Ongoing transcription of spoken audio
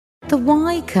The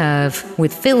Y-Curve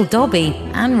with Phil Dobby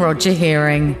and Roger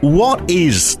Hearing. What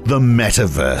is the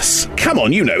Metaverse? Come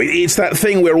on, you know, it's that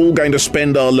thing we're all going to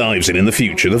spend our lives in the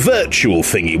future. The virtual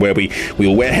thingy where we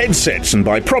all wear headsets and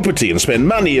buy property and spend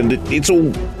money and it's all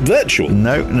virtual.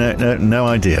 No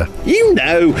idea. You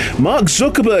know, Mark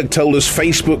Zuckerberg told us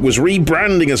Facebook was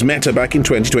rebranding as Meta back in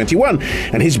 2021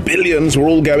 and his billions were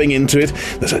all going into it.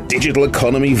 There's a digital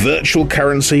economy, virtual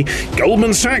currency.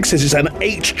 Goldman Sachs says it's an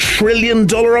 $8 trillion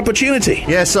opportunity.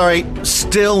 Yeah, sorry,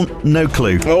 still no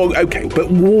clue. Oh, okay, but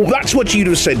that's what you'd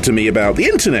have said to me about the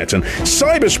internet and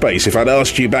cyberspace if I'd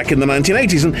asked you back in the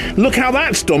 1980s, and look how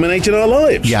that's dominated our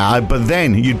lives. Yeah, but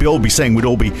then you'd all be saying we'd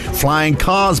all be flying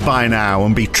cars by now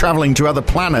and be travelling to other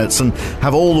planets and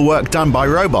have all the work done by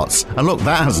robots. And look,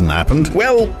 that hasn't happened.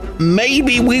 Well,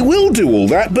 maybe we will do all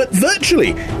that, but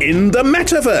virtually, in the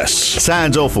Metaverse.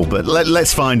 Sounds awful, but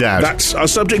let's find out. That's our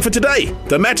subject for today,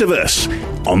 the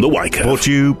Metaverse on the Y-Curve. Brought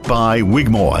to you by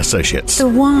Wigmore Associates. The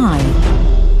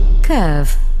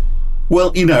Y-Curve.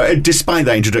 Well, you know, despite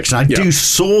that introduction, I do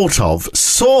sort of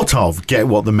get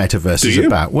what the Metaverse is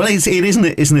about. Well, isn't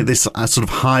it this sort of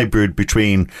hybrid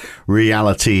between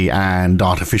reality and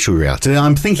artificial reality?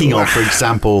 I'm thinking of, for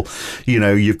example, you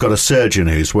know, you've got a surgeon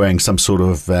who's wearing some sort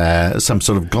of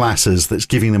glasses that's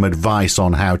giving them advice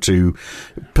on how to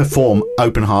perform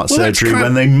open heart surgery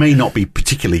when they may not be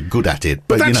particularly good at it.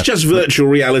 But that's just virtual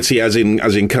reality, as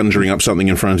in conjuring up something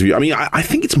in front of you. I mean, I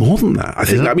think it's more than that.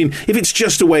 I mean, if it's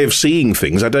just a way of seeing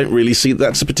things, I don't really see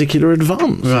that's a particular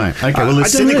advance. Right. Okay. Well, the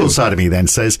cynical side of me then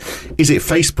says, is it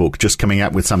Facebook just coming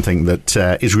up with something that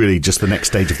is really just the next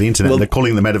stage of the internet? Well, they're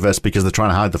calling the Metaverse because they're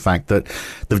trying to hide the fact that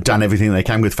they've done everything they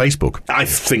can with Facebook. I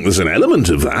think there's an element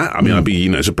of that. I mean, I'd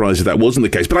be surprised if that wasn't the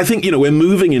case. But I think we're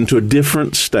moving into a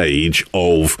different stage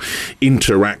of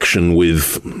interaction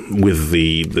with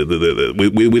the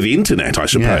internet. I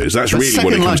suppose that's really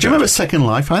what it comes down to. Do you remember Second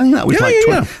Life? I think that was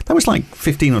that was like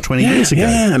 15 or 20 years ago.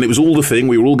 Yeah, and it was all the thing.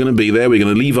 We were all going to be there. We're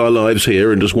going to leave our lives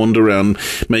here and just wander around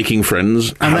making friends,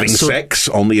 and having sex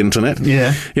on the internet.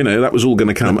 Yeah. That was all going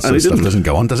to come. And it doesn't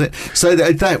go on, does it? So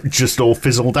that just all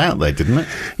fizzled out there, didn't it?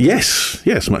 Yes,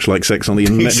 much like sex on the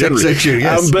internet generally. So true,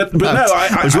 yes. But no,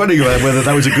 I was wondering whether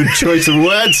that was a good choice of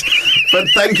words, but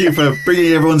thank you for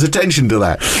bringing everyone's attention to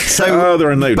that. So, there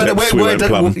are no depths we won't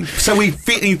plumb. So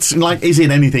it's like, is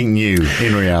it anything new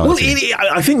in reality? Well,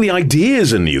 I think the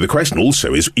ideas are new. The question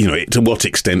also is, to what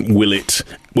extent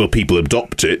will people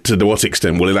adopt it? To what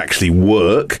extent will it actually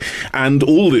work? And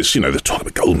all this, the talk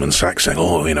about Goldman Sachs saying,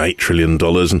 $8 trillion.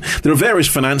 And there are various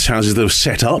finance houses that have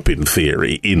set up, in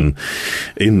theory, in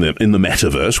the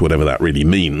Metaverse, whatever that really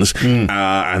means.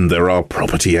 And there are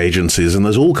property agencies and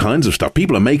there's all kinds of stuff.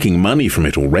 People are making money from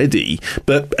it already.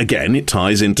 But again, it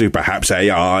ties into perhaps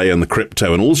AI and the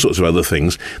crypto and all sorts of other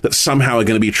things that somehow are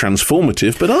going to be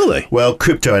transformative. But are they? Well,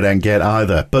 crypto I don't get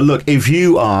either. But look, if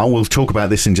you are, we'll talk about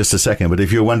this in just a second, but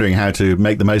if you're wondering how to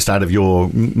make the most out of your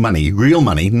money, real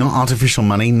money, not artificial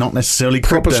money, not necessarily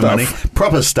crypto money,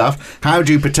 proper stuff, how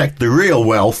do you protect the real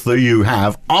wealth that you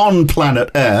have on planet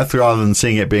Earth rather than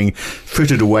seeing it being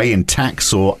frittered away in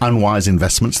tax or unwise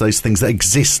investments, those things that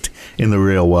exist in the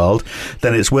real world,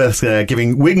 then it's worth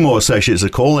giving Wigmore Associates a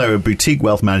call. They're a boutique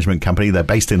wealth management company. They're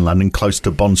based in London, close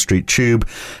to Bond Street Tube,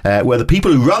 where the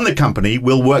people who run the company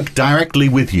will work directly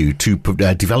with you to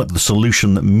develop the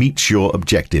solution that meets your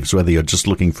objectives, whether you're just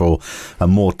looking for a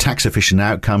more tax-efficient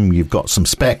outcome, you've got some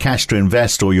spare cash to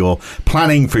invest, or you're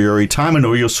planning for your retirement,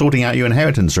 or you're sorting out your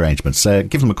inheritance arrangements.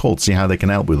 Give them a call to see how they can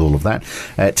help with all of that.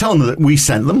 Tell them that we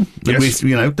sent them,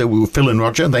 that we were Phil and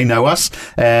Roger, they know us,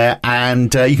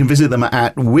 and you can visit them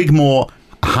at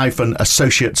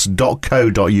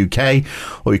wigmore-associates.co.uk,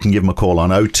 or you can give them a call on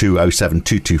 0207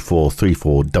 224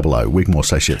 3400. Wigmore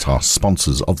Associates are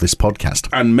sponsors of this podcast.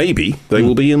 And maybe they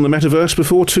will be in the Metaverse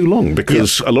before too long,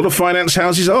 because a lot of finance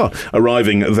houses are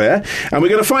arriving there, and we're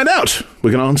going to find out.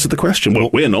 We're going to answer the question. Well,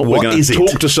 we're not. We're going to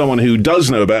talk to someone who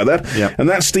does know about that, and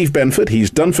that's Steve Benford.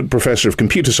 He's Dunford Professor of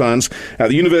Computer Science at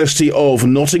the University of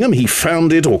Nottingham. He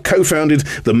founded or co-founded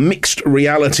the Mixed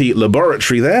Reality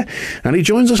Laboratory there, and he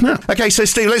joins us now. Okay, so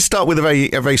Steve, let's start with a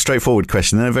very straightforward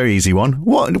question and a very easy one.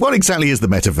 What exactly is the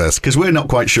Metaverse? Because we're not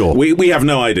quite sure. We have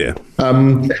no idea.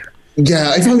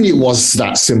 Yeah, if only it was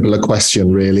that simple a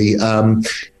question, really.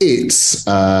 It's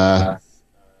a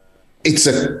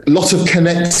lot of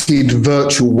connected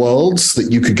virtual worlds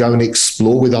that you could go and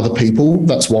explore with other people.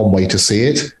 That's one way to see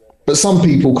it. But some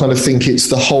people kind of think it's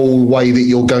the whole way that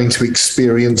you're going to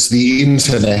experience the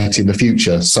internet in the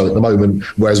future. So at the moment,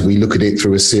 whereas we look at it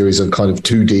through a series of kind of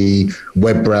 2D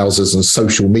web browsers and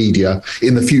social media,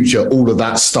 in the future, all of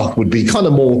that stuff would be kind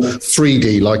of more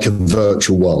 3D, like a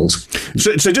virtual world.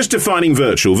 So just defining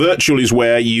virtual. Virtual is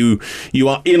where you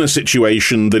are in a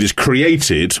situation that is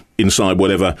created inside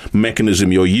whatever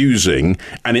mechanism you're using,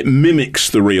 and it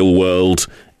mimics the real world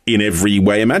in every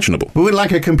way imaginable. But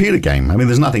like a computer game. I mean,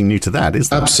 there's nothing new to that, is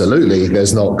there? Absolutely.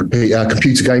 There's not.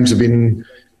 Computer games have been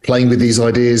playing with these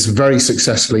ideas very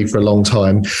successfully for a long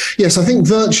time. Yes, I think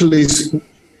virtual is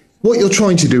what you're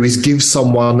trying to do is give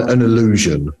someone an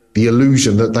illusion, the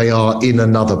illusion that they are in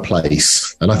another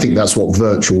place. And I think that's what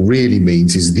virtual really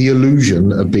means, is the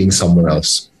illusion of being somewhere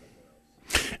else.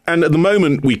 And at the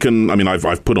moment,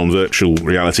 I've put on virtual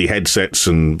reality headsets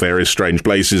and various strange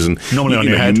places, and normally on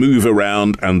your head. You move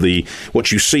around, and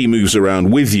what you see moves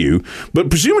around with you. But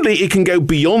presumably, it can go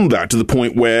beyond that to the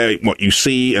point where what you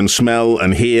see and smell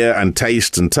and hear and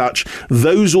taste and touch,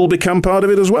 those all become part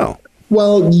of it as well.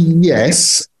 Well,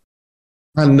 yes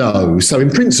and no. So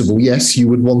in principle, yes, you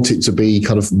would want it to be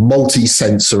kind of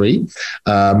multi-sensory.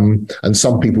 And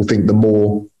some people think the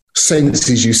more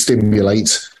senses you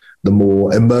stimulate, the more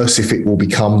immersive it will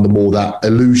become, the more that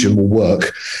illusion will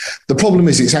work. The problem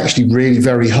is it's actually really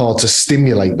very hard to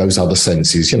stimulate those other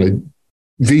senses.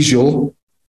 Visual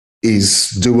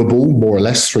is doable more or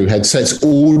less through headsets.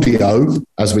 Audio,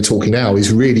 as we're talking now,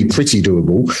 is really pretty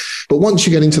doable. But once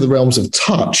you get into the realms of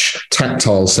touch,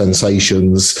 tactile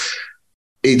sensations,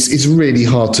 it's really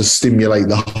hard to stimulate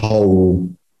the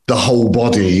whole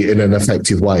body in an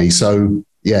effective way. So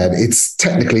yeah, it's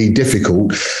technically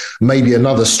difficult. Maybe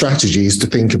another strategy is to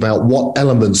think about what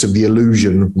elements of the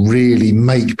illusion really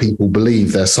make people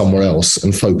believe they're somewhere else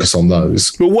and focus on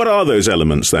those. But what are those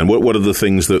elements then? What are the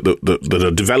things that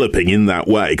are developing in that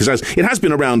way? Because it has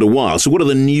been around a while. So what are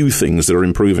the new things that are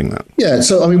improving that? Yeah,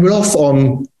 so we're off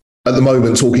on, at the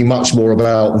moment, talking much more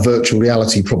about virtual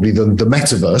reality probably than the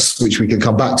metaverse, which we can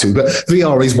come back to. But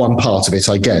VR is one part of it,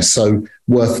 I guess. So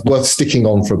worth sticking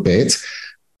on for a bit.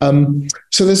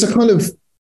 So there's a kind of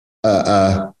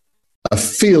a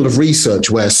field of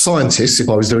research where scientists, if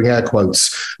I was doing air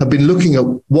quotes, have been looking at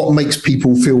what makes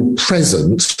people feel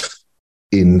present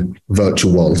in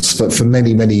virtual worlds for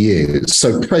many, many years.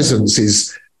 So presence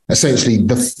is essentially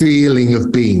the feeling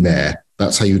of being there.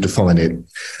 That's how you define it.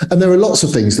 And there are lots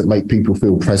of things that make people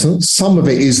feel present. Some of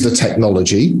it is the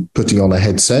technology, putting on a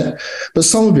headset, but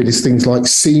some of it is things like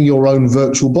seeing your own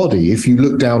virtual body. If you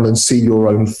look down and see your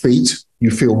own feet, you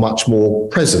feel much more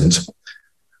present.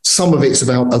 Some of it's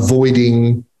about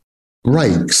avoiding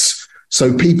breaks.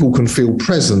 So people can feel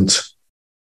present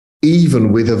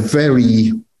even with a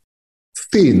very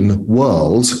thin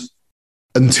world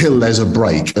until there's a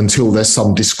break, until there's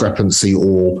some discrepancy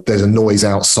or there's a noise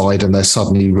outside and they're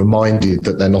suddenly reminded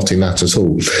that they're not in that at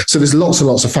all. So there's lots and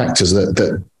lots of factors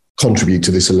that contribute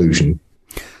to this illusion.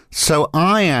 So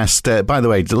I asked, by the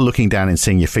way, looking down and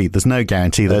seeing your feet, there's no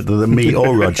guarantee that me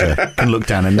or Roger can look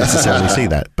down and necessarily see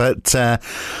that. But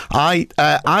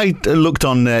I looked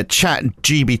on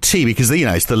ChatGPT because,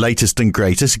 it's the latest and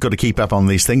greatest. You've got to keep up on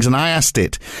these things. And I asked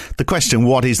it the question,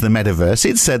 what is the metaverse?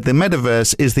 It said the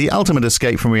metaverse is the ultimate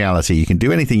escape from reality. You can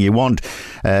do anything you want,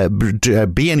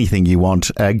 be anything you want,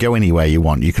 go anywhere you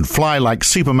want. You can fly like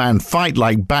Superman, fight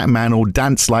like Batman, or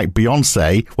dance like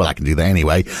Beyonce. Well, I can do that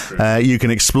anyway. You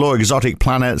can explore exotic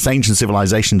planets, ancient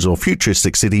civilizations, or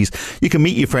futuristic cities. You can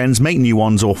meet your friends, make new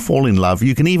ones, or fall in love.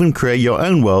 You can even create your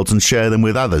own worlds and share them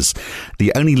with others.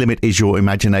 The only limit is your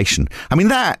imagination.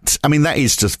 That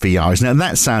is just VR, isn't it? And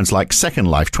that sounds like Second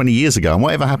Life 20 years ago. And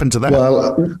whatever happened to that?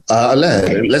 Well,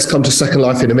 let's come to Second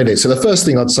Life in a minute. So the first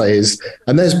thing I'd say is,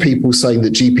 and there's people saying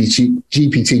that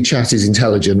GPT chat is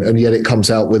intelligent, and yet it comes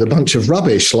out with a bunch of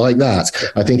rubbish like that.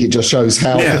 I think it just shows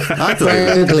how,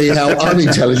 frankly, how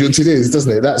unintelligent it is,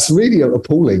 doesn't it? That's really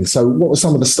appalling. So what were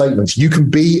some of the statements? You can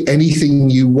be anything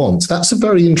you want. That's a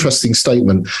very interesting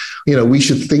statement. We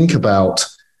should think about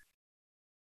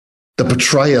the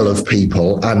portrayal of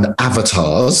people and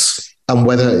avatars, and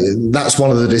whether that's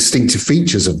one of the distinctive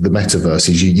features of the metaverse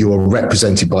is you are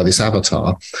represented by this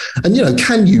avatar. And,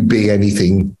 can you be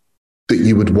anything that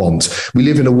you would want? We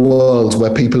live in a world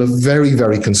where people are very,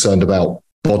 very concerned about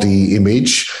body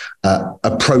image,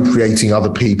 appropriating other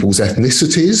people's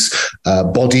ethnicities,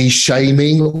 body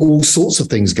shaming, all sorts of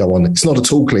things go on. It's not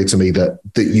at all clear to me that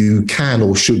you can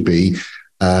or should be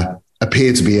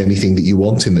appear to be anything that you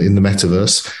want in the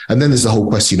metaverse. And then there's the whole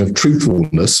question of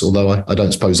truthfulness, although I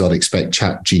don't suppose I'd expect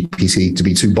ChatGPT to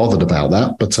be too bothered about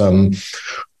that. But,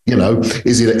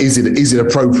 is it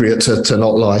appropriate to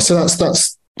not lie? So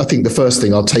that's I think, the first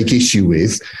thing I'll take issue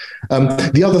with.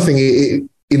 The other thing,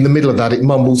 in the middle of that, it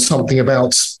mumbled something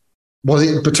about, was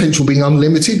it potential being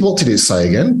unlimited? What did it say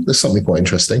again? There's something quite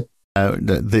interesting.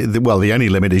 The only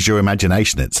limit is your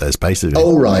imagination, it says, basically.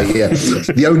 Oh, right, yeah.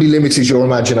 The only limit is your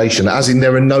imagination, as in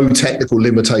there are no technical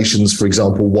limitations, for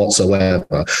example,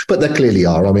 whatsoever. But there clearly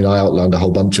are. I mean, I outlined a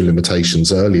whole bunch of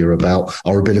limitations earlier about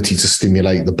our ability to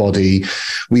stimulate the body.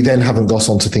 We then haven't got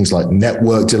onto things like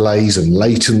network delays and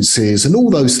latencies and all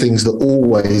those things that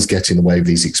always get in the way of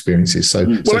these experiences. So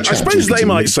I suppose they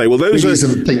might say, well, those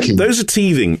are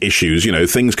teething issues. You know,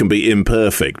 things can be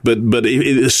imperfect, but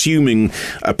assuming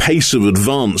a pace of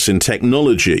advance in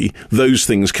technology, those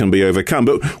things can be overcome.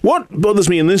 But what bothers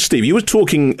me in this, Steve, you were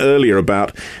talking earlier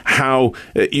about how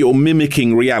you're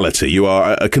mimicking reality. You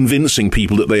are convincing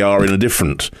people that they are in a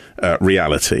different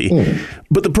reality.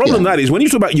 But the problem that is, when you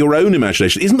talk about your own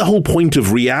imagination, isn't the whole point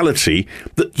of reality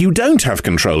that you don't have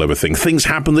control over things? Things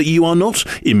happen that you are not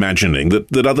imagining,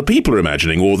 that other people are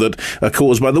imagining, or that are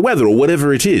caused by the weather, or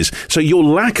whatever it is. So your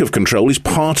lack of control is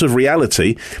part of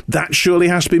reality. That surely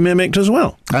has to be mimicked as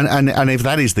well. And if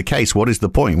that is the case, what is the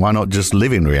point? Why not just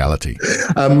live in reality?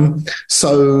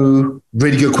 So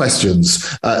really good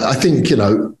questions. I think,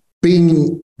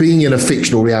 being in a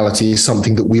fictional reality is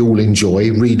something that we all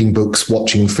enjoy. Reading books,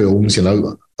 watching films,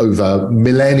 over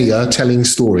millennia, telling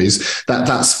stories.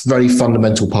 That's a very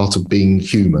fundamental part of being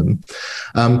human.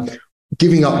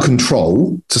 Giving up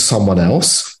control to someone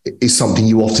else is something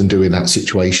you often do in that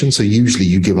situation. So usually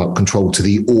you give up control to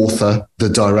the author, the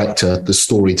director, the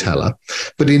storyteller.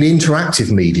 But in interactive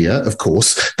media, of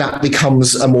course, that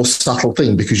becomes a more subtle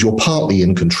thing because you're partly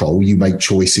in control. You make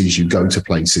choices, you go to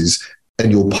places,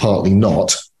 and you're partly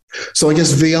not. So I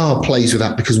guess VR plays with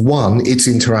that because, one, it's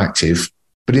interactive.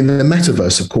 But in the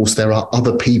metaverse, of course, there are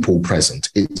other people present.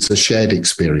 It's a shared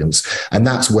experience. And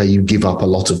that's where you give up a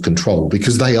lot of control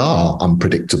because they are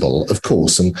unpredictable, of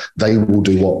course, and they will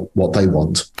do what they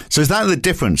want. So is that the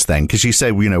difference then? Because you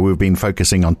say, we've been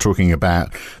focusing on talking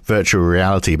about virtual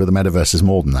reality, but the metaverse is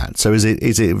more than that. So is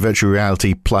it virtual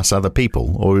reality plus other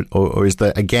people? Or is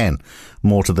there, again,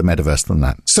 more to the metaverse than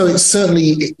that? So it's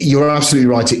certainly, you're absolutely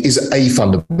right. It is a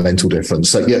fundamental difference.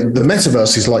 So yeah, the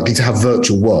metaverse is likely to have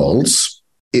virtual worlds.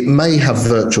 It may have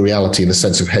virtual reality in the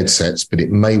sense of headsets, but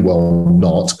it may well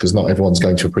not, because not everyone's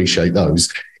going to appreciate those.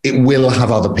 It will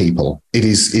have other people.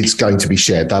 It's going to be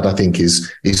shared. That, I think, is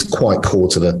quite core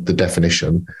to the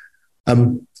definition.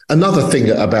 Another thing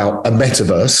about a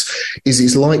metaverse is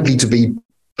it's likely to be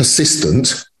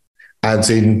persistent, as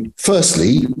in,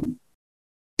 firstly,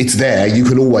 it's there. You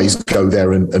can always go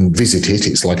there and visit it.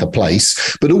 It's like a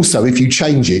place. But also, if you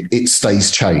change it, it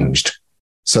stays changed.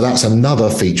 So that's another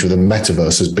feature of the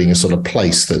metaverse as being a sort of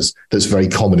place that's very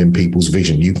common in people's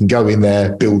vision. You can go in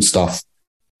there, build stuff,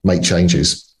 make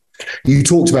changes. You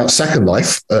talked about Second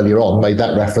Life earlier on, made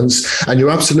that reference, and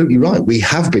you're absolutely right. We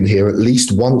have been here at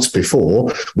least once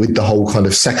before with the whole kind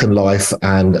of Second Life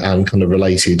and kind of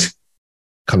related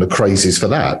kind of crazes for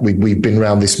that. We've been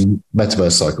around this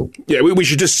metaverse cycle. Yeah, we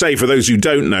should just say, for those who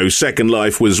don't know, Second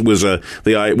Life was a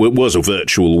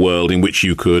virtual world in which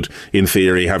you could, in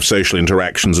theory, have social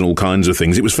interactions and all kinds of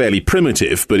things. It was fairly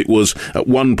primitive, but it was at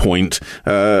one point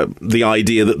the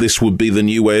idea that this would be the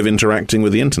new way of interacting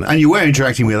with the internet. And you were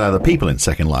interacting with other people in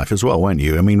Second Life as well, weren't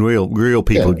you? I mean, real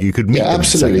people, you could meet them.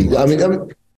 Absolutely. I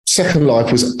mean, Second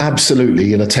Life was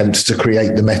absolutely an attempt to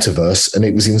create the metaverse, and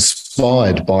it was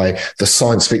inspired by the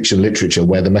science fiction literature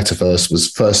where the metaverse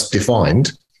was first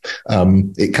defined.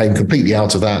 It came completely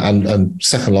out of that, and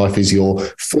Second Life is your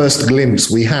first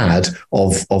glimpse we had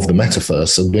of the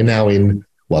metaverse, and we're now in,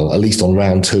 well, at least on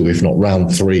round 2, if not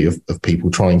round 3 of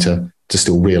people trying to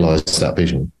still realise that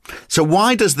vision. So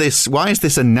why is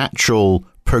this a natural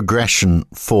progression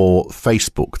for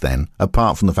Facebook then,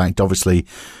 apart from the fact obviously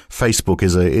Facebook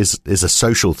is a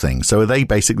social thing? So are they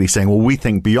basically saying, well, we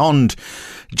think beyond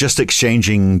just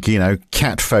exchanging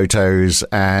cat photos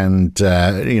and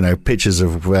pictures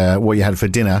of what you had for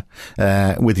dinner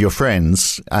with your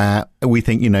friends, we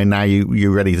think now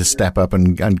you're ready to step up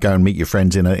and go and meet your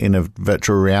friends in a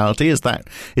virtual reality? Is that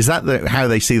how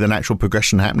they see the natural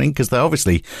progression happening? Because they're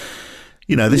obviously,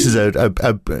 this is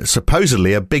a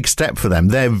supposedly a big step for them.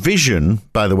 Their vision,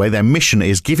 by the way, their mission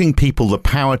is giving people the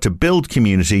power to build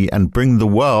community and bring the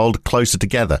world closer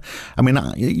together. I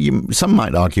mean, some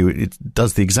might argue it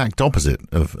does the exact opposite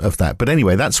of that. But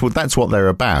anyway, that's what they're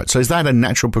about. So is that a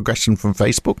natural progression from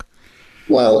Facebook?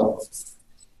 Well,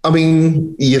 I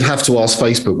mean, you'd have to ask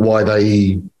Facebook why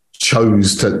they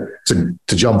chose to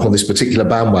jump on this particular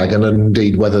bandwagon, and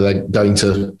indeed whether they're going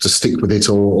to stick with it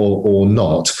or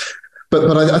not.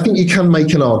 But I think you can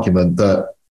make an argument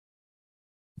that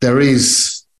there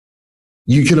is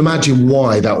you can imagine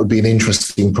why that would be an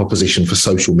interesting proposition for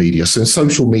social media. So in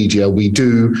social media, we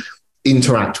do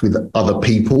interact with other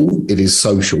people. It is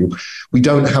social. We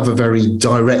don't have a very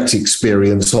direct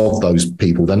experience of those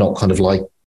people. They're not kind of like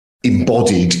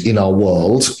embodied in our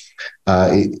world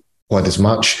quite as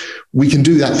much. We can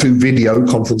do that through video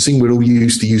conferencing. We're all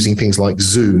used to using things like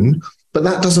Zoom, but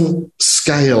that doesn't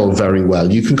scale very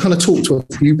well. You can kind of talk to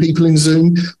a few people in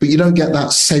Zoom, but you don't get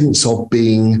that sense of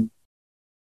being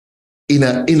in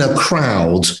a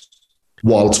crowd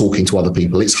while talking to other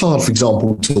people. It's hard, for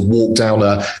example, to walk down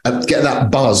get that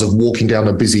buzz of walking down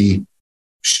a busy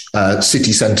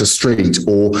city centre street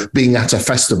or being at a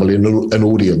festival in an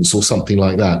audience or something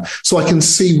like that. So I can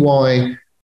see why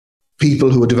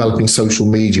people who are developing social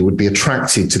media would be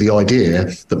attracted to the idea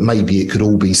that maybe it could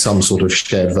all be some sort of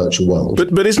shared virtual world.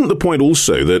 But isn't the point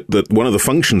also that one of the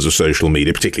functions of social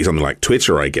media, particularly something like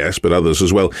Twitter, I guess, but others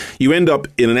as well, you end up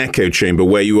in an echo chamber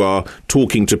where you are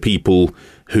talking to people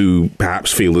who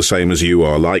perhaps feel the same as you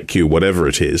are, like you, whatever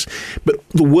it is. But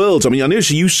the worlds, I mean, I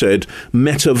noticed you said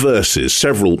metaverses,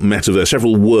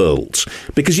 several worlds,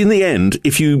 because in the end,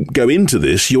 if you go into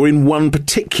this, you're in one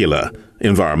particular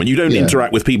environment. You don't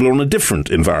interact with people on a different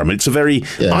environment. It's a very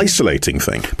isolating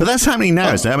thing. But that's happening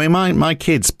now, isn't it? I mean, my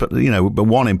kids, but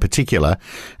one in particular,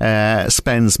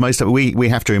 spends most of it. We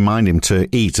have to remind him to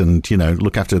eat and,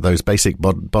 look after those basic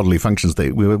bodily functions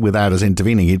that without us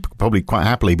intervening, he'd probably quite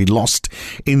happily be lost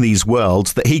in these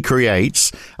worlds that he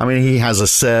creates. I mean, he has a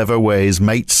server where his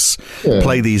mates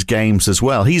play these games as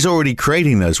well. He's already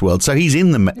creating those worlds. So he's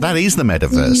that is the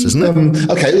metaverse, isn't it?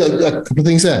 Okay, a couple of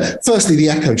things there. Firstly, the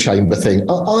echo chamber thing.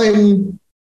 I'm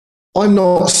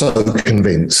not so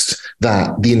convinced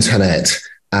that the internet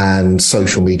and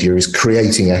social media is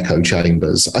creating echo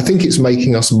chambers. I think it's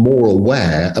making us more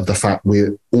aware of the fact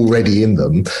we're already in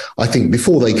them. I think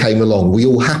before they came along, we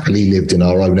all happily lived in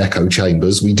our own echo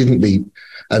chambers. We didn't meet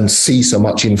and see so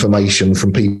much information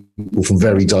from people from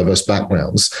very diverse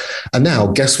backgrounds. And now,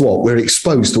 guess what? We're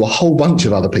exposed to a whole bunch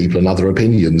of other people and other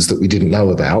opinions that we didn't know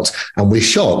about. And we're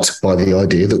shocked by the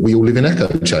idea that we all live in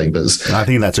echo chambers. I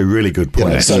think that's a really good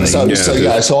point. So I'm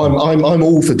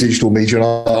all for digital media,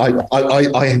 and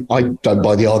I don't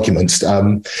buy the arguments.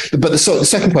 But the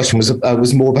second question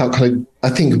was more about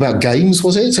about games,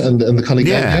 was it? And the kind of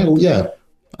game? Yeah.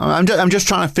 I'm just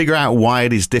trying to figure out why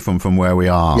it is different from where we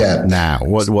are now.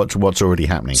 What's already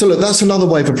happening? So look, that's another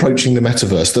way of approaching the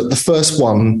metaverse. That the first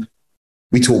one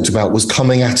we talked about was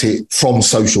coming at it from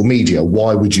social media.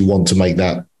 Why would you want to make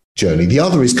that journey? The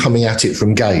other is coming at it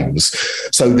from games.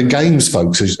 So the games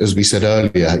folks, as we said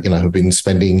earlier, have been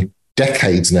spending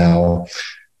decades now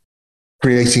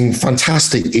creating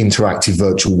fantastic interactive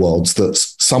virtual worlds that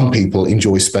some people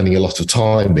enjoy spending a lot of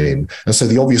time in. And so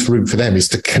the obvious route for them is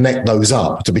to connect those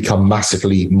up to become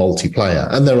massively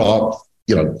multiplayer. And there are,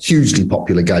 hugely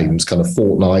popular games, kind of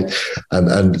Fortnite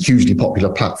and hugely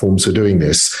popular platforms for doing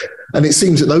this. And it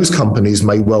seems that those companies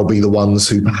may well be the ones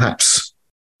who perhaps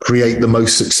create the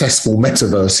most successful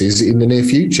metaverses in the near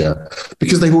future,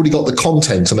 because they've already got the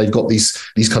content and they've got these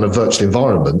kind of virtual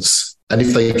environments. And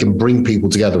if they can bring people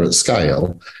together at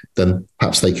scale, then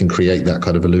perhaps they can create that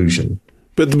kind of illusion.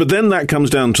 But then that comes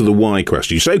down to the why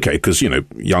question. You say, okay, because,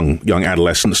 young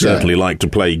adolescents certainly like to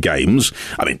play games.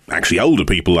 I mean, actually, older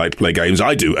people like to play games.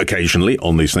 I do occasionally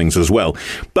on these things as well.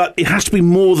 But it has to be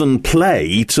more than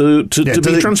play to be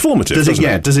transformative, doesn't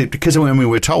it? Does it? Because when we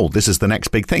were told this is the next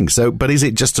big thing. So, but is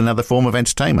it just another form of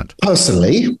entertainment?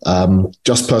 Personally,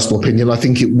 just personal opinion, I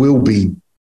think it will be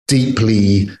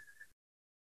deeply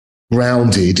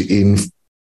grounded in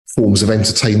forms of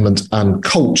entertainment and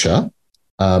culture.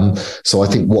 So I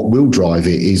think what will drive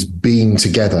it is being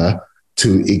together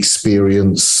to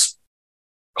experience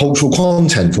cultural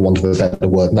content, for want of a better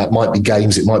word. And that might be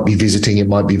games, it might be visiting, it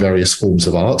might be various forms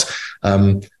of art.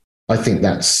 I think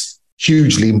that's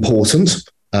hugely important.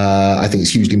 I think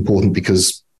it's hugely important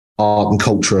because art and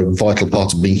culture are a vital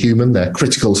part of being human. They're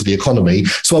critical to the economy.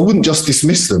 So I wouldn't just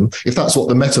dismiss them. If that's what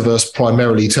the metaverse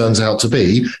primarily turns out to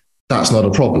be, that's not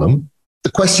a problem.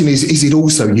 The question is it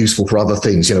also useful for other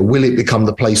things? Will it become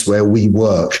the place where we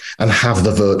work and have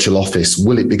the virtual office?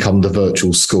 Will it become the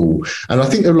virtual school? And I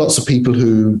think there are lots of people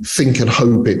who think and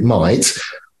hope it might.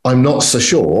 I'm not so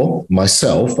sure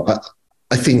myself.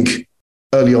 I think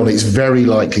early on it's very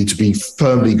likely to be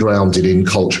firmly grounded in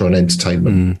culture and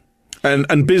entertainment.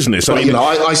 And business. But,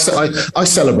 I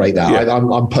celebrate that. Yeah.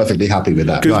 I'm perfectly happy with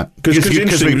that.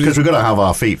 Because we've got to have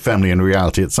our feet firmly in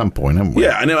reality at some point, haven't we?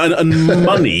 Yeah, and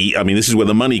money, I mean, this is where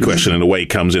the money question in a way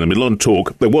comes in. I mean, a lot of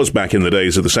talk, there was back in the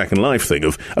days of the Second Life thing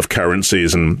of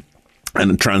currencies and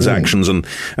and transactions, and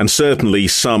certainly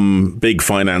some big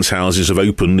finance houses have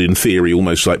opened, in theory,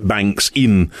 almost like banks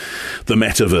in the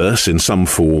metaverse in some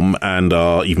form, and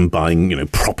are even buying,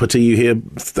 property, you hear,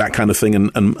 that kind of thing,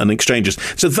 and exchanges.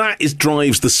 So that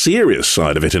drives the serious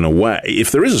side of it in a way,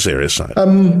 if there is a serious side.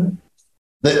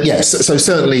 Yes, so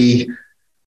certainly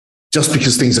just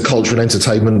because things are culture and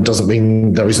entertainment doesn't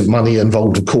mean there isn't money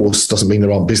involved, of course, doesn't mean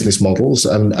there aren't business models,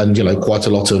 and quite a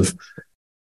lot of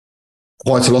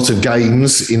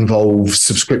games involve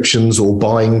subscriptions or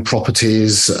buying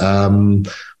properties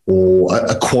or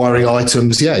acquiring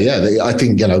items. I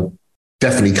think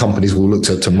definitely companies will look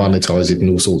to monetize it in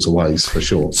all sorts of ways, for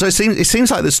sure. So it seems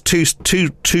like there's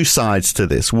two sides to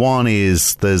this. One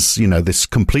is there's this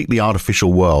completely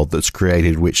artificial world that's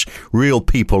created, which real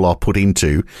people are put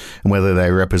into, and whether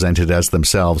they're represented as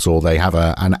themselves or they have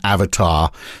an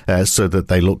avatar so that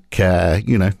they look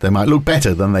they might look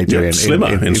better than they do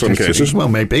slimmer in some cases. Well,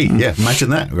 maybe. Yeah, imagine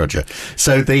that, Roger.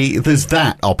 So there's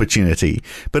that opportunity,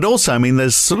 but also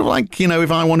there's sort of like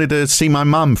if I wanted to see my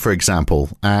mum, for example,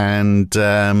 and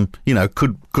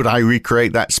could I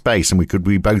recreate that space, and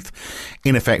we both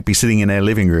in effect be sitting in their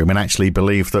living room and actually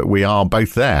believe that we are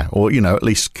both there, or at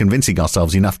least convincing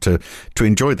ourselves enough to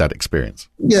enjoy that experience.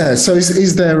 Yeah. So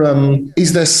is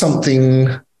there something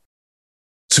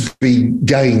to be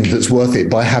gained that's worth it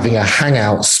by having a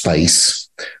hangout space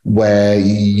where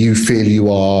you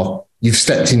feel you've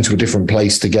stepped into a different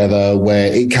place together, where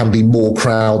it can be more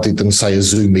crowded than, say, a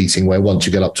Zoom meeting, where once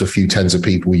you get up to a few tens of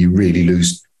people, you really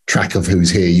lose track of who's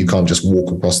here. You can't just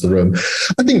walk across the room.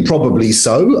 I think probably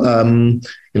so. I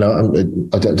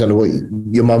don't know what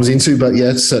your mum's into, but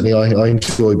yeah, certainly I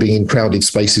enjoy being in crowded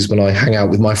spaces when I hang out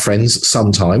with my friends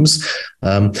sometimes.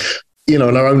 In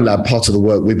our own lab, part of the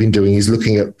work we've been doing is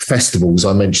looking at festivals.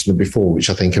 I mentioned them before, which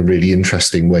I think are really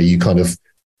interesting, where you kind of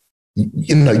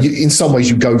in some ways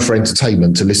you go for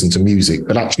entertainment to listen to music,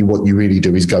 but actually what you really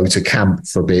do is go to camp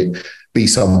for a bit, be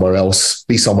somewhere else,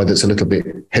 be somewhere that's a little bit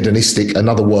hedonistic,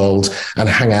 another world, and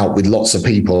hang out with lots of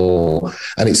people.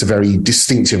 And it's a very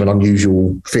distinctive and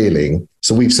unusual feeling.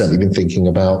 So we've certainly been thinking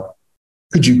about,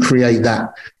 could you create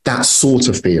that sort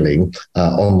of feeling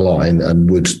online, and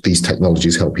would these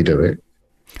technologies help you do it?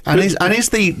 And is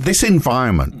this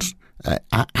environment,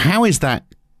 how is that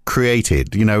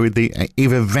created?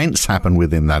 If events happen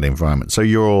within that environment, so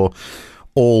you're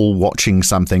all watching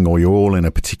something, or you're all in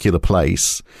a particular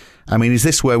place. Is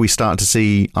this where we start to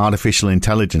see artificial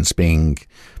intelligence being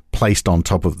placed on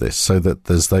top of this, so that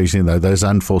there's those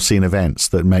unforeseen events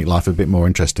that make life a bit more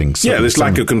interesting? So this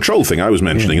lack of control thing I was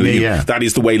mentioning. That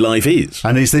is the way life is.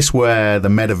 And is this where the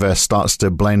metaverse starts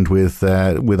to blend with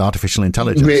artificial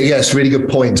intelligence? Yes, really good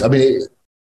point.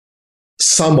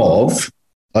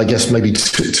 I guess maybe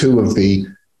two of the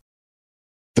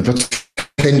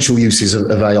potential uses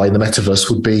of AI in the metaverse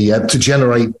would be to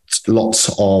generate lots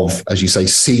of, as you say,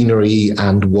 scenery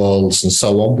and worlds and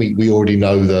so on. We already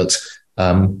know that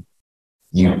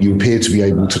you appear to be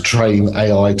able to train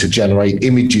AI to generate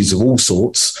images of all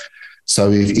sorts.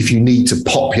 So if you need to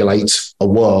populate a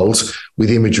world with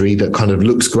imagery that kind of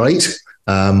looks great,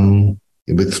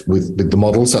 with the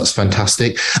models, that's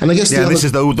fantastic. And I guess this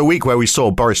is the week where we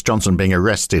saw Boris Johnson being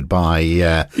arrested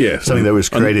by something that was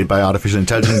created by artificial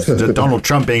intelligence. Donald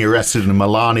Trump being arrested, and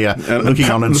Melania looking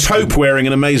on, and the Pope wearing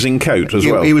an amazing coat as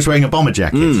well. He was wearing a bomber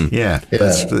jacket.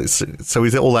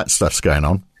 So all that stuff's going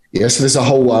on. Yeah, so there's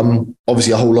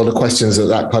obviously a whole lot of questions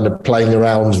that kind of playing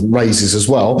around raises as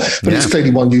well. But it's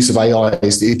clearly one use of AI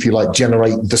is, if you like,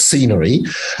 generate the scenery.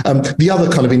 The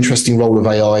other kind of interesting role of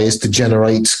AI is to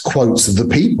generate quotes of the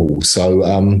people. So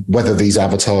whether these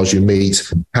avatars you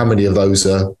meet, how many of those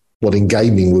are what in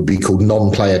gaming would be called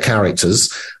non-player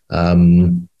characters,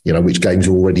 which games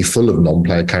are already full of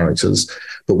non-player characters.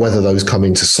 But whether those come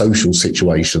into social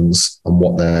situations and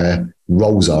what their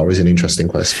roles are is an interesting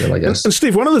question, I guess. And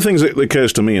Steve, one of the things that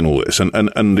occurs to me in all this,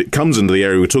 and it comes into the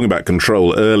area we were talking about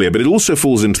control earlier, but it also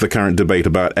falls into the current debate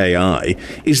about AI,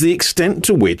 is the extent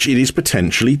to which it is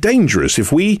potentially dangerous.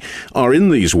 If we are in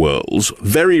these worlds,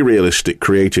 very realistic,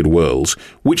 created worlds,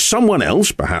 which someone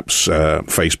else, perhaps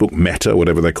Facebook, Meta,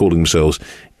 whatever they're calling themselves,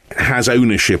 has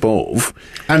ownership of,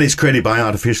 and it's created by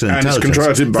artificial intelligence, and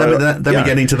it's contrived by then we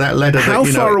get into that letter. How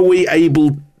far are we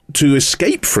able to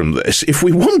escape from this if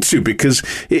we want to? Because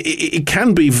it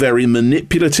can be very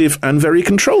manipulative and very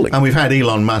controlling. And we've had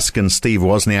Elon Musk and Steve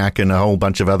Wozniak and a whole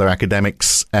bunch of other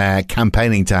academics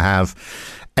campaigning to have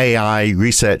AI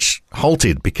research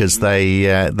halted because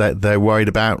they're worried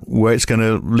about where it's going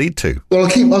to lead to. Well,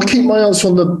 I'll keep my answer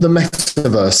on the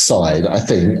metaverse side, I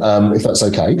think, if that's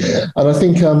okay. And I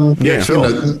think,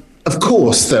 sure. of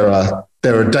course, there are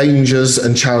there are dangers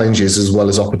and challenges as well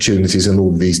as opportunities in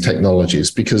all of these technologies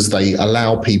because they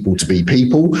allow people to be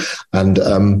people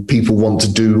and people want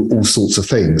to do all sorts of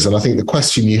things. And I think the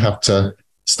questions you have to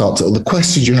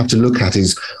look at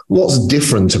is what's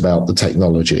different about the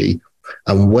technology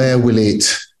and where will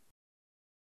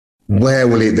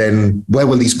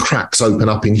these cracks open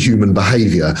up in human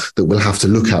behavior that we'll have to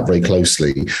look at very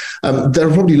closely. There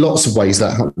are probably lots of ways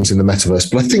that happens in the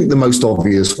metaverse, but I think the most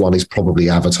obvious one is probably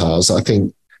avatars. I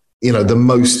think, the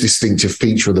most distinctive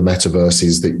feature of the metaverse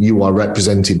is that you are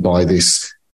represented by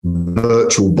this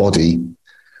virtual body.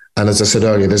 And as I said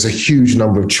earlier, there's a huge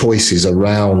number of choices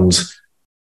around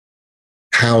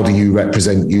how do you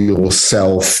represent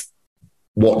yourself.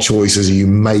 What choices are you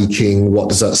making? What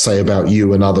does that say about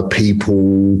you and other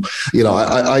people?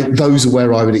 Those are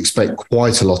where I would expect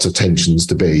quite a lot of tensions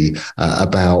to be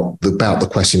about the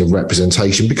question of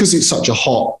representation, because it's such a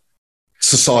hot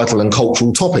societal and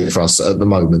cultural topic for us at the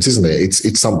moment, isn't it?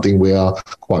 It's something we are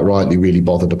quite rightly really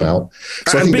bothered about.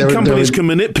 So and big companies can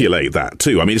manipulate that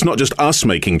too. I mean, it's not just us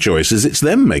making choices, it's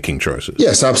them making choices.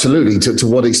 Yes, absolutely. To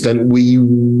what extent we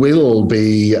will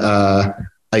be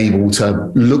able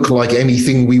to look like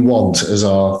anything we want, as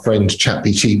our friend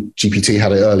ChatGPT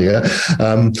had it earlier,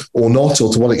 or not,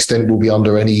 or to what extent we'll be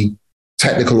under any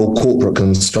technical or corporate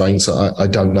constraints, I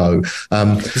don't know.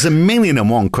 There's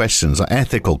 1,000,001 questions,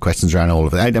 ethical questions around all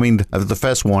of it. I mean, the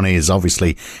first one is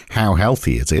obviously how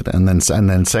healthy is it, and then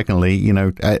secondly,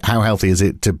 how healthy is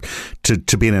it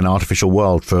to be in an artificial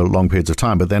world for long periods of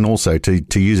time, but then also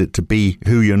to use it to be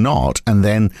who you're not, and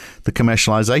then the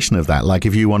commercialization of that. Like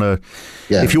if you want to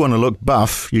look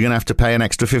buff, you're going to have to pay an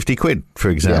extra £50, for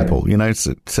example. Yeah.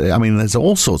 I mean, there's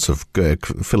all sorts of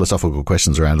philosophical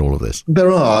questions around all of this.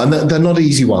 There are, and they're not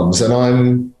easy ones.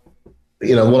 And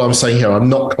what I'm saying here, I'm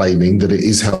not claiming that it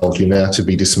is healthy now to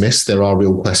be dismissed. There are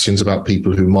real questions about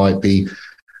people who might be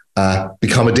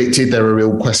become addicted. There are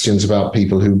real questions about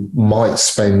people who might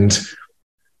spend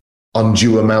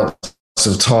undue amounts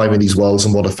of time in these worlds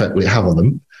and what effect will it have on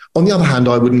them. On the other hand,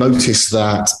 I would notice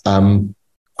that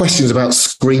questions about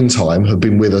screen time have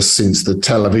been with us since the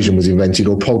television was invented,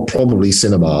 or probably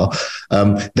cinema.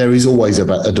 There is always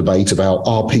a debate about,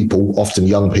 are people, often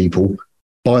young people,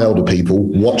 by older people,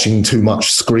 watching too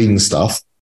much screen stuff?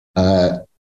 And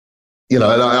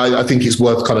I think it's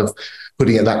worth kind of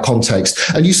putting it in that context.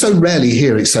 And you so rarely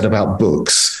hear it said about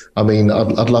books. I mean,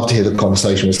 I'd love to hear the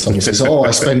conversation with someone who says,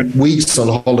 I spent weeks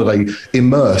on holiday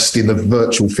immersed in the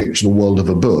virtual fictional world of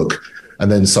a book.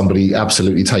 And then somebody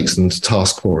absolutely takes them to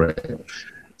task for it.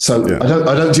 So yeah.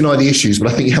 I don't deny the issues, but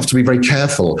I think you have to be very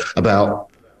careful about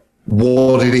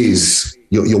what it is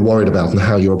you're worried about and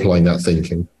how you're applying that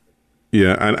thinking.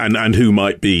 Yeah, and who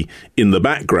might be in the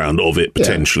background of it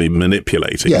potentially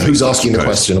manipulating. Yeah, who's asking the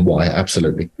question and why,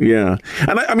 absolutely. Yeah.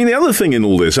 And I mean, the other thing in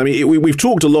all this, I mean, we've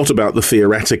talked a lot about the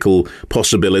theoretical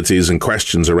possibilities and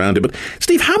questions around it, but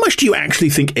Steve, how much do you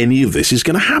actually think any of this is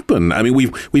going to happen? I mean,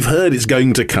 we've heard it's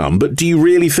going to come, but do you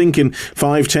really think in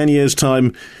 5-10 years'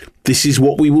 time this is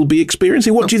what we will be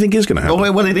experiencing? What do you think is going to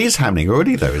happen? Well, it is happening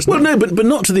already, though, isn't it? Well, no, but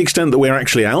not to the extent that we're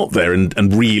actually out there and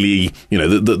really,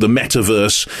 the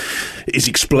metaverse is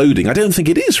exploding. I don't think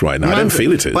it is right now. I don't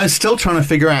feel it is. Well, I'm still trying to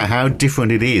figure out how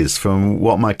different it is from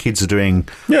what my kids are doing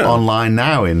online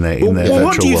now in their virtual world.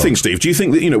 What do you think, Steve? Do you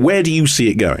think that, where do you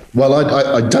see it going? Well,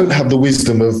 I don't have the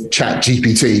wisdom of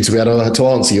ChatGPT to be able to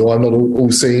answer you. I'm not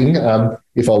all-seeing.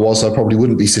 If I was, I probably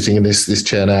wouldn't be sitting in this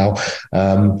chair now.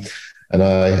 And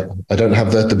I don't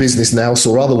have the business nous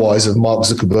or otherwise of Mark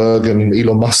Zuckerberg and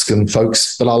Elon Musk and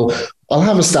folks, but I'll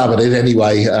have a stab at it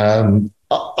anyway. I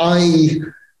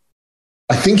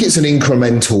think it's an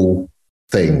incremental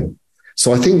thing.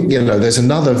 So I think, there's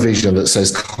another vision that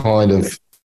says kind of,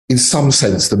 in some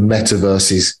sense, the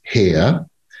metaverse is here.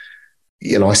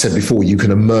 I said before, you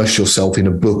can immerse yourself in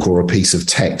a book or a piece of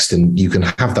text and you can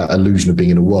have that illusion of being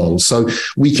in a world. So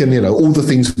we can, all the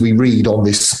things we read on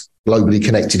this globally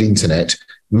connected internet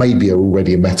maybe are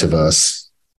already a metaverse.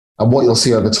 And what you'll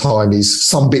see over time is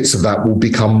some bits of that will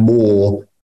become more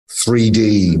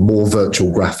 3D, more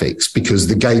virtual graphics, because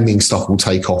the gaming stuff will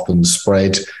take off and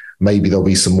spread. Maybe there'll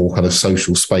be some more kind of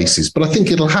social spaces. But I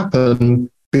think it'll happen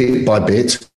bit by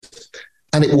bit,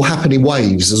 and it will happen in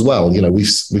waves as well. We've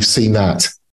seen that.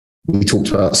 We talked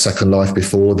about Second Life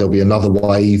before. There'll be another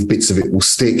wave. Bits of it will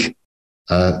stick.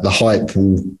 The hype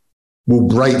will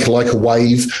break like a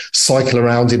wave, cycle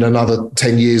around in another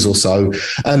 10 years or so.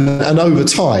 And over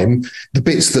time, the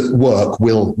bits that work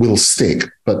will stick.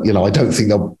 But, I don't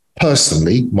think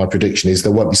personally, my prediction is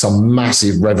there won't be some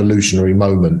massive revolutionary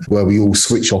moment where we all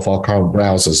switch off our current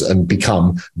browsers and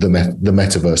become the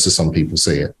metaverse as some people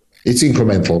see it. It's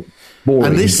incremental. Boring,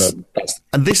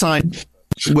 and this, I.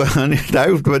 Well,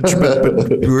 no, but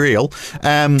real.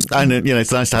 And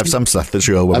it's nice to have some stuff that's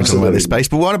real when we're talking about this space.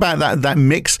 But what about that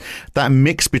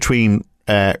mix between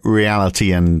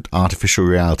reality and artificial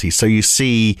reality? So you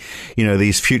see,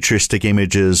 these futuristic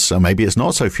images, or maybe it's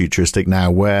not so futuristic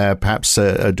now, where perhaps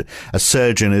a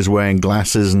surgeon is wearing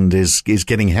glasses and is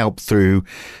getting help through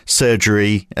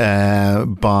surgery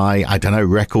by, I don't know,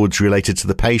 records related to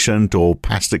the patient or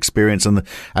past experience,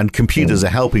 and computers are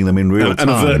helping them in real time.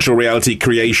 And a virtual reality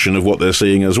creation of what they're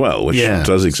seeing as well, which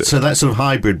does exist. So that sort of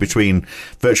hybrid between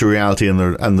virtual reality and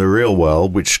the real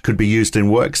world, which could be used in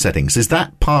work settings. Is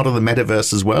that part of the metaverse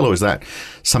as well, or is that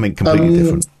something completely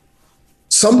different?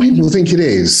 Some people think it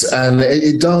is, and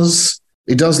it does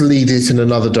lead it in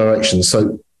another direction.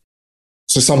 So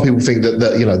some people think that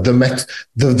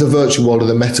the virtual world of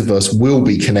the metaverse will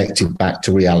be connected back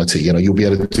to reality. You'll be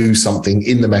able to do something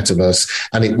in the metaverse,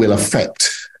 and it will affect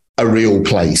a real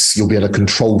place. You'll be able to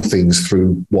control things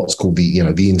through what's called the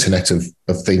Internet of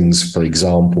Things, for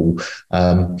example.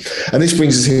 And this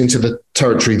brings us into the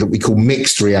territory that we call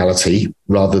mixed reality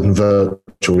rather than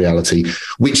virtual reality,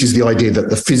 which is the idea that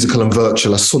the physical and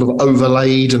virtual are sort of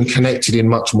overlaid and connected in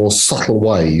much more subtle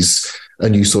ways,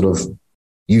 and you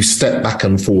step back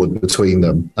and forward between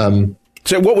them.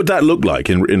 So what would that look like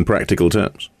in practical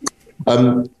terms?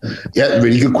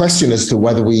 Really good question as to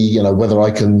whether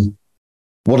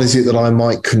what is it that I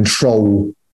might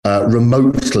control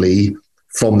remotely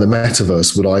from the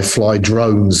metaverse? Would I fly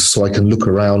drones so I can look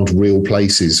around real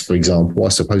places, for example? I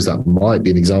suppose that might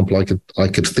be an example I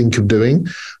could think of doing.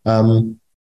 I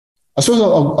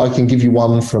suppose I can give you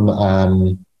one from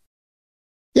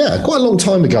quite a long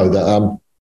time ago. That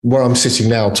where I'm sitting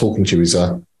now talking to you is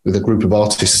with a group of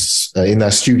artists in their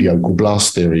studio called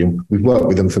Blast Theory, and we've worked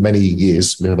with them for many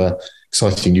years. We have an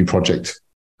exciting new project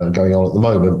going on at the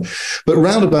moment. But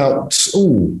around about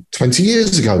 20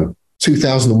 years ago,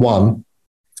 2001,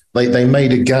 they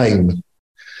made a game,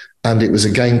 and it was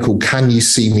a game called Can You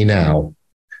See Me Now?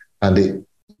 And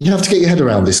you have to get your head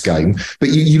around this game, but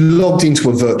you logged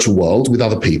into a virtual world with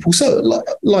other people, so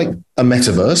like a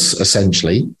metaverse,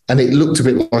 essentially, and it looked a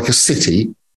bit like a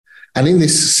city. And in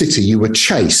this city, you were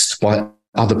chased by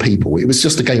other people. It was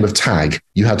just a game of tag.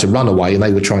 You had to run away, and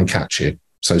they would try and catch you.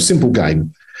 So simple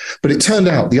game. But it turned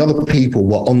out the other people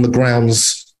were on the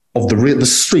grounds of the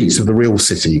streets of the real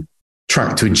city,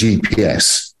 tracked to a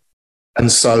GPS. And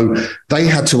so they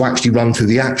had to actually run through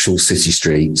the actual city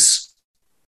streets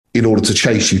in order to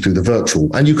chase you through the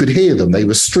virtual. And you could hear them. They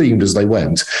were streamed as they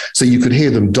went. So you could hear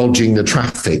them dodging the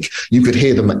traffic. You could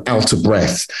hear them out of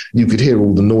breath. You could hear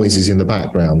all the noises in the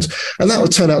background. And that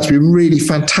would turn out to be a really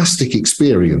fantastic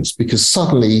experience, because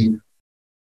suddenly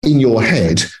in your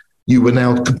head, you were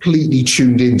now completely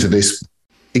tuned into this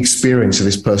experience of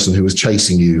this person who was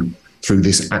chasing you through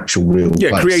this actual real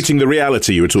place. Creating the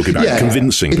reality you were talking about,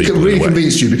 convincing people. It really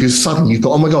convinced you, because suddenly you've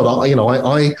got, oh my God,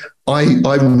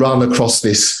 I run across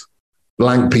this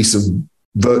blank piece of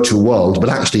virtual world, but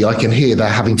actually I can hear they're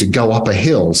having to go up a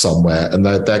hill somewhere, and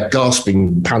they're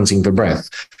gasping, panting for breath.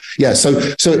 Yeah, so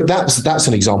that's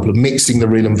an example of mixing the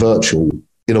real and virtual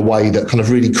in a way that kind of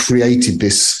really created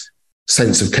this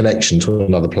sense of connection to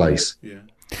another place. Yeah.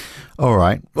 All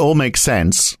right. All makes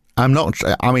sense. I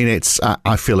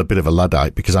feel a bit of a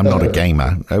Luddite because I'm not a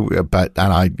gamer,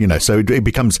 so it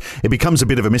becomes a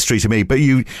bit of a mystery to me. But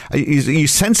you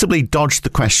sensibly dodged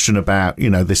the question about,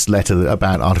 this letter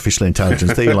about artificial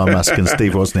intelligence that Elon Musk and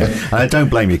Steve Wozniak. And I don't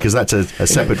blame you, because that's a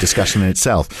separate discussion in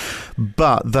itself.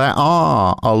 But there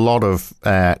are a lot of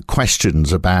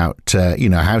questions about,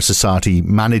 how society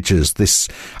manages this.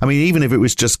 I mean, even if it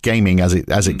was just gaming as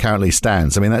it currently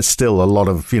stands, I mean, that's still a lot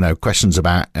of, questions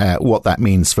about what that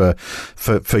means for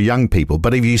young people.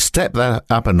 But if you step that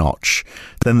up a notch,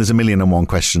 then there's 1,000,001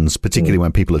 questions, particularly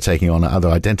when people are taking on other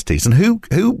identities. And who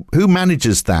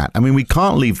manages that? I mean, we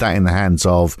can't leave that in the hands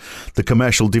of the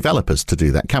commercial developers to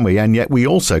do that, can we? And yet we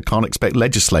also can't expect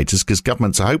legislators, because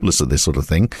governments are hopeless at this sort of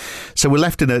thing. So we're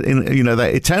left in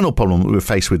that eternal problem that we're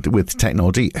faced with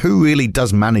technology. Who really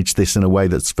does manage this in a way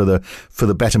that's for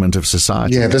the betterment of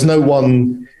society? Yeah, there's no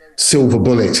one silver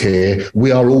bullet here.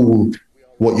 We are all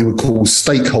what you would call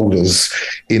stakeholders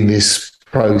in this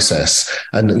process.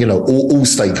 And, all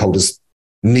stakeholders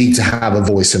need to have a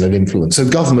voice and an influence. So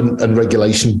government and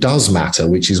regulation does matter,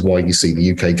 which is why you see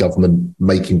the UK government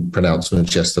making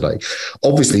pronouncements yesterday.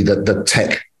 Obviously, the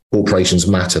tech corporations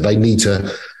matter. They need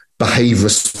to behave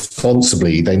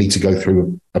responsibly. They need to go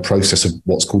through a process of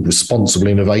what's called responsible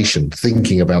innovation,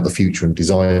 thinking about the future and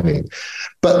designing.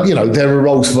 But, there are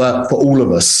roles for all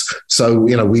of us. So,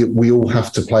 we all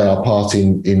have to play our part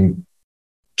in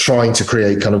trying to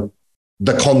create kind of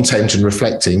the content and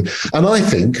reflecting. And I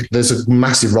think there's a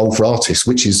massive role for artists,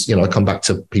 which is, I come back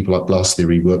to people like Blast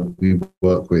Theory we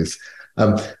work with.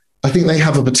 I think they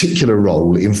have a particular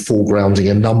role in foregrounding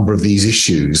a number of these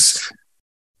issues.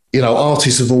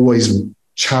 Artists have always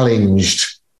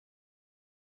challenged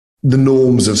the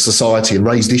norms of society and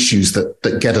raised issues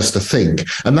that get us to think.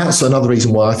 And that's another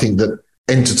reason why I think that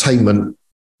entertainment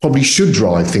probably should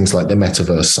drive things like the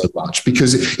metaverse so much,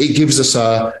 because it gives us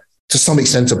to some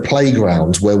extent, a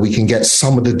playground where we can get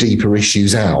some of the deeper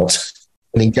issues out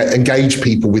and engage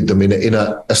people with them in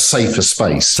a safer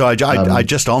space. So I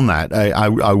just on that,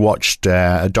 I watched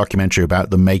a documentary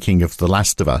about the making of The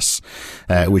Last of Us,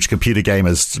 which computer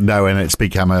gamers know, and it's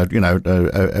become a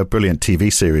brilliant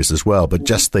TV series as well. But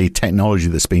just the technology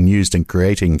that's been used in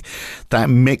creating that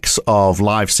mix of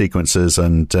live sequences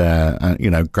and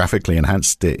graphically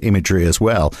enhanced imagery as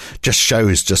well just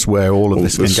shows just where all of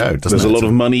this can go. There's a lot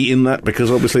of money in that,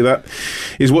 because obviously that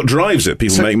is what drives it.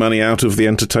 People make money out of the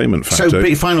entertainment factor. So,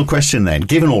 final question then,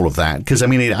 given all of that, because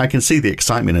I can see the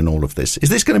excitement in all of this. Is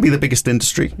this going to be the biggest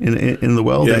industry in the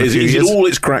world? Yeah, is it all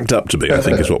it's cracked up to be, I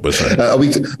think is what we're saying. Are we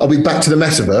back to the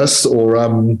metaverse or...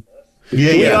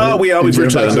 We are. We've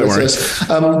returned, don't worry.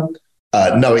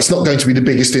 No, it's not going to be the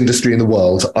biggest industry in the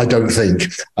world, I don't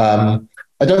think. I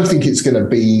don't think it's going to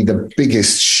be the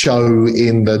biggest show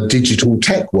in the digital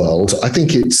tech world. I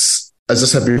think it's, as I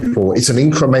said before, it's an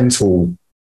incremental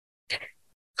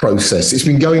process. It's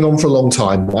been going on for a long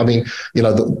time. I mean,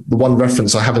 the one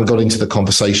reference I haven't got into the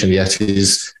conversation yet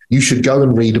is you should go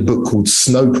and read a book called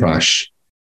Snow Crash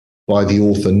by the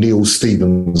author Neil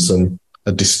Stephenson,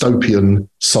 a dystopian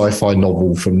sci-fi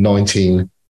novel from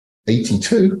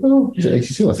 1982. Oh, is it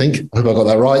 82? I think. I hope I got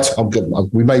that right.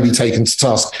 We may be taken to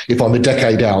task if I'm a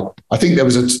decade out. I think there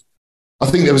was a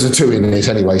 2 in it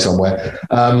anyway somewhere.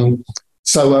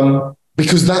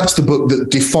 Because that's the book that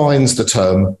defines the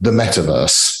term the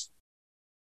metaverse.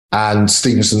 And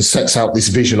Stevenson sets out this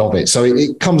vision of it. So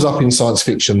it comes up in science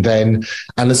fiction then.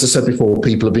 And as I said before,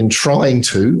 people have been trying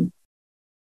to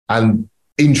and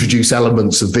introduce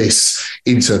elements of this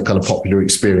into kind of popular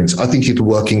experience. I think it'll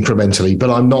work incrementally, but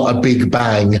I'm not a big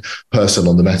bang person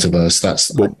on the metaverse.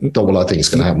 That's not what I think is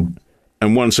going to happen.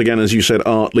 And once again, as you said,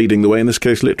 art leading the way, in this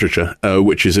case, literature,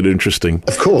 which is an interesting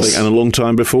of course thing, and a long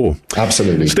time before.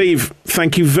 Absolutely. Steve,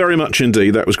 thank you very much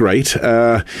indeed. That was great.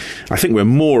 I think we're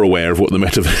more aware of what the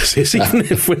metaverse is, even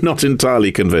if we're not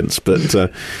entirely convinced.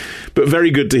 But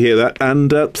very good to hear that.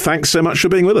 And thanks so much for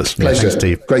being with us. Pleasure, thanks,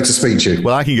 Steve. Great to speak to you.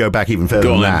 Well, I can go back even further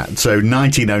than that. So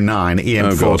 1909,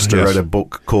 Ian Forster wrote a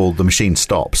book called The Machine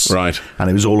Stops. Right. And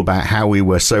it was all about how we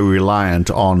were so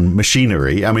reliant on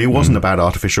machinery. I mean, it wasn't about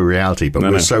artificial reality, but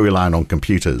we're so reliant on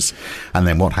computers. And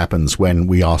then what happens when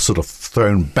we are sort of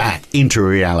thrown back into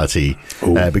reality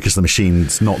because the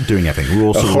machine's not doing anything. We're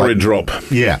all sort a of horrid drop.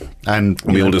 Yeah. And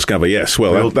we all discover, yes,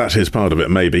 well, that is part of it,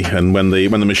 maybe. And when the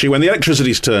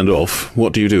electricity's turned off,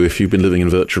 what do you do if you've been living in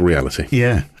virtual reality?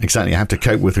 Yeah, exactly. You have to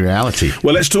cope with reality.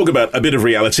 Well, let's talk about a bit of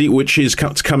reality, which is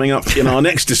coming up in our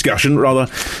next discussion. Rather,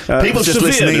 people just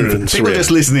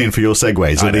listening for your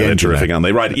segues. I know, they're terrific, aren't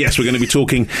they? Right. Yes, we're going to be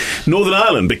talking Northern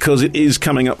Ireland because it is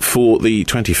coming up for the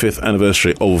 25th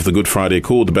anniversary of the Good Friday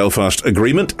Accord, the Belfast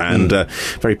Agreement, and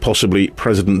very possibly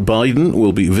President Biden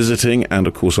will be visiting, and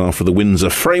of course after the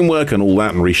Windsor Framework and all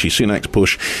that, and Rishi Sunak's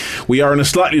push. We are in a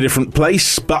slightly different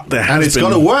place, but there has and it's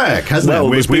got to work, hasn't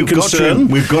it?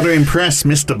 We've got to impress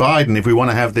Mr. Biden if we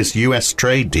want to have this US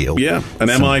trade deal. Yeah, and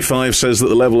MI5 says that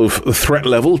the threat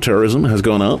level, terrorism, has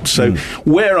gone up. So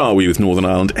where are we with Northern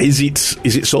Ireland? Is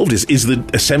it solved? Is the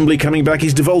Assembly coming back?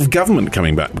 Is devolved government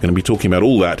coming back? We're going to be talking about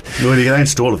all that. Well, the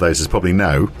answer to all of those is probably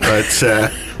no, but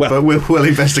but we'll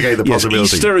investigate the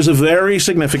possibility. Easter is a very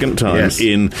significant time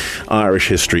in Irish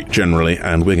history generally,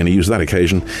 and we're going to use that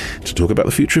occasion to talk about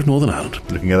the future of Northern Ireland.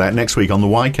 Looking at that next week on The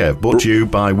Y Curve, brought to you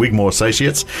by Wigmore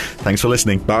Associates. Thanks for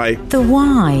listening. Bye. The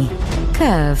Y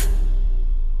Curve.